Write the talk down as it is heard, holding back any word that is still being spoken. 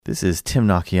This is Tim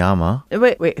Nakayama.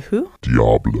 Wait, who?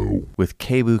 Diablo. With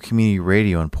KBOO Community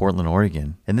Radio in Portland,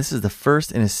 Oregon. And this is the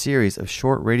first in a series of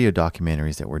short radio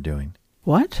documentaries that we're doing.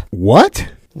 What? What?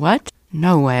 What?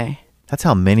 No way. That's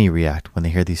how many react when they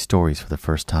hear these stories for the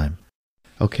first time.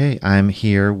 Okay, I'm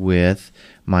here with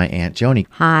my Aunt Joni.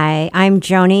 Hi, I'm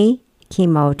Joni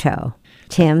Kimoto,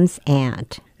 Tim's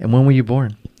aunt. And when were you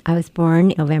born? I was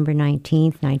born November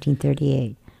 19th,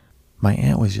 1938. My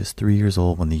aunt was just 3 years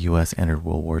old when the U.S. entered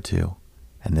World War II,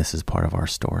 and this is part of our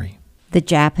story. The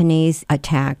Japanese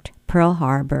attacked Pearl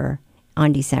Harbor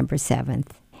on December 7th,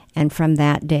 and from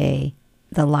that day,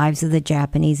 the lives of the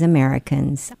Japanese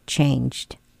Americans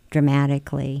changed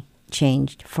dramatically,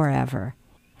 changed forever.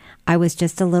 I was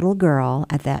just a little girl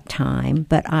at that time,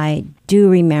 but I do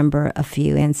remember a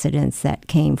few incidents that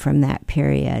came from that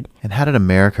period. And how did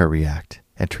America react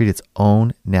and treat its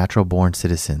own natural-born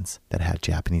citizens that had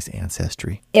Japanese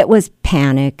ancestry? It was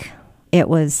panic. It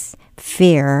was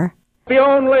fear. The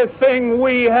only thing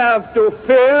we have to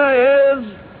fear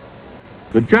is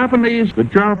The Japanese.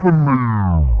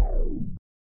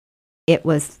 It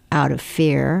was out of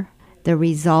fear, the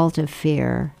result of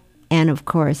fear, and of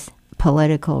course,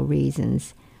 political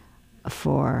reasons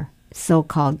for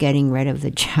so-called getting rid of the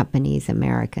Japanese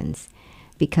Americans,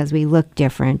 because we looked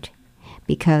different,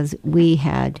 because we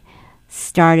had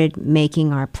started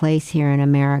making our place here in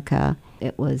America.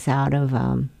 It was out of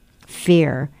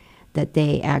fear that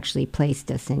they actually placed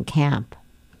us in camp.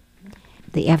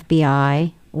 The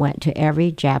FBI went to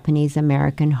every Japanese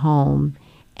American home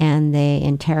and they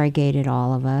interrogated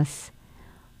all of us.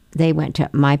 They went to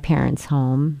my parents'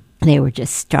 home. They were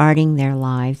just starting their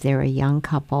lives. They were a young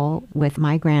couple with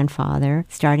my grandfather,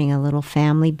 starting a little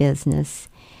family business,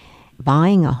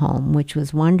 buying a home, which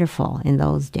was wonderful in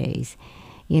those days.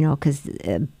 You know, because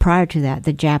prior to that,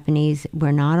 the Japanese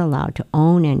were not allowed to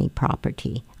own any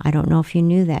property. I don't know if you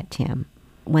knew that, Tim.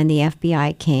 When the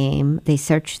FBI came, they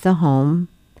searched the home.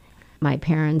 My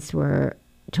parents were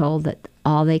told that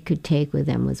all they could take with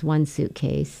them was one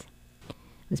suitcase. It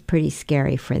was pretty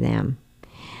scary for them.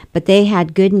 But they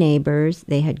had good neighbors,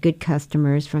 they had good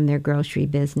customers from their grocery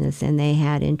business, and they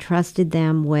had entrusted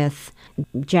them with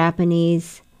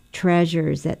Japanese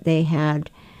treasures that they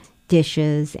had,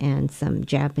 dishes and some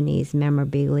Japanese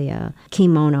memorabilia,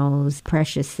 kimonos,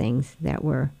 precious things that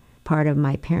were part of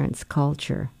my parents'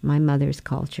 culture, my mother's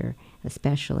culture,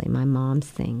 especially my mom's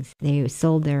things. They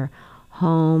sold their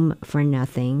home for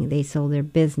nothing. They sold their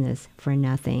business for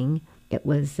nothing. It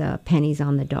was pennies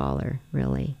on the dollar,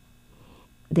 really.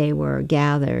 They were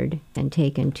gathered and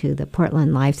taken to the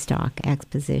Portland Livestock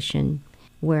Exposition,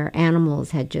 where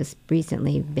animals had just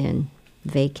recently been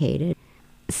vacated.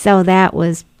 So that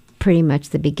was pretty much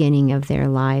the beginning of their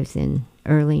lives in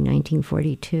early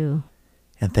 1942.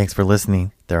 And thanks for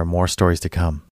listening. There are more stories to come.